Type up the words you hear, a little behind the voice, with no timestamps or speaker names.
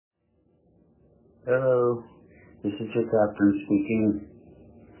Hello, this is Chit-Chat speaking.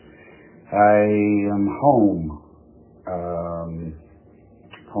 I am home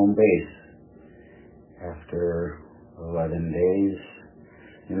base after 11 days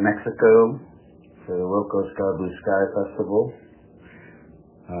in Mexico for the Loco Sky Blue Sky Festival,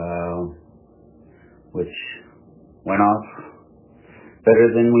 which went off better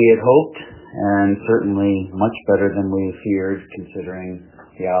than we had hoped, and certainly much better than we feared, considering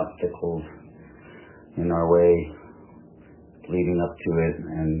the obstacles in our way leading up to it,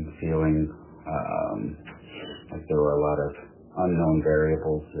 and feeling like there were a lot of unknown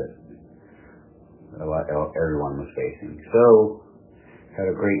variables that everyone was facing. So, had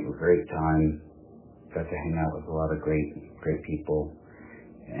a great time. Got to hang out with a lot of great people,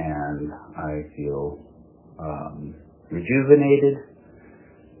 and I feel rejuvenated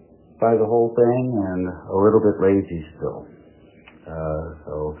by the whole thing, and a little bit lazy still.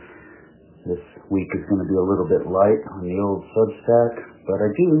 So this week is going to be a little bit light on the old Substack, but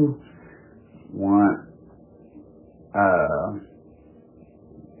I do want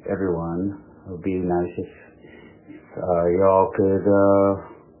everyone, it would be nice if y'all could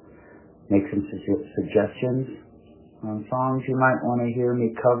make some suggestions on songs you might want to hear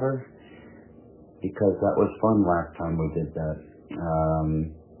me cover, because that was fun last time we did that.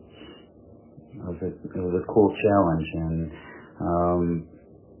 It was a cool challenge, and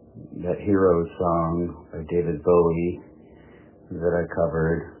that Hero song by David Bowie that I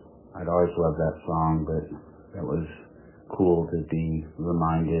covered, I'd always loved that song, but that was cool to be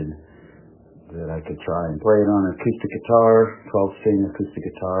reminded that I could try and play it on an acoustic guitar, 12-string acoustic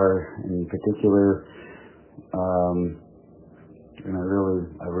guitar in particular. And I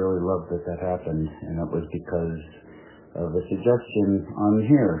really loved that happened, and it was because of a suggestion on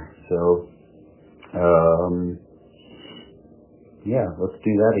here. So, yeah, let's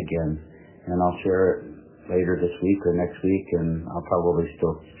do that again, and I'll share it later this week or next week, and I'll probably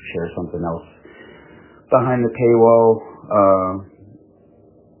still share something else behind the paywall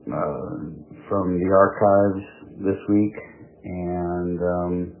from the archives this week, and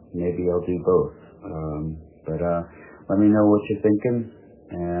maybe I'll do both. But let me know what you're thinking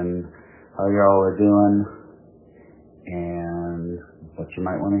and how y'all are doing and what you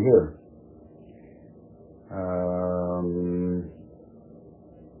might want to hear.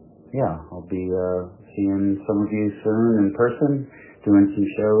 Yeah, I'll be seeing some of you soon in person, doing some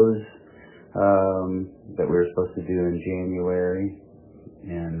shows that we were supposed to do in January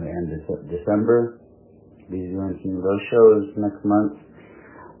and December. Be doing some of those shows next month,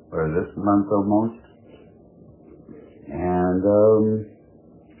 or this month almost. And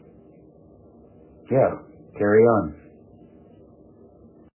yeah, carry on.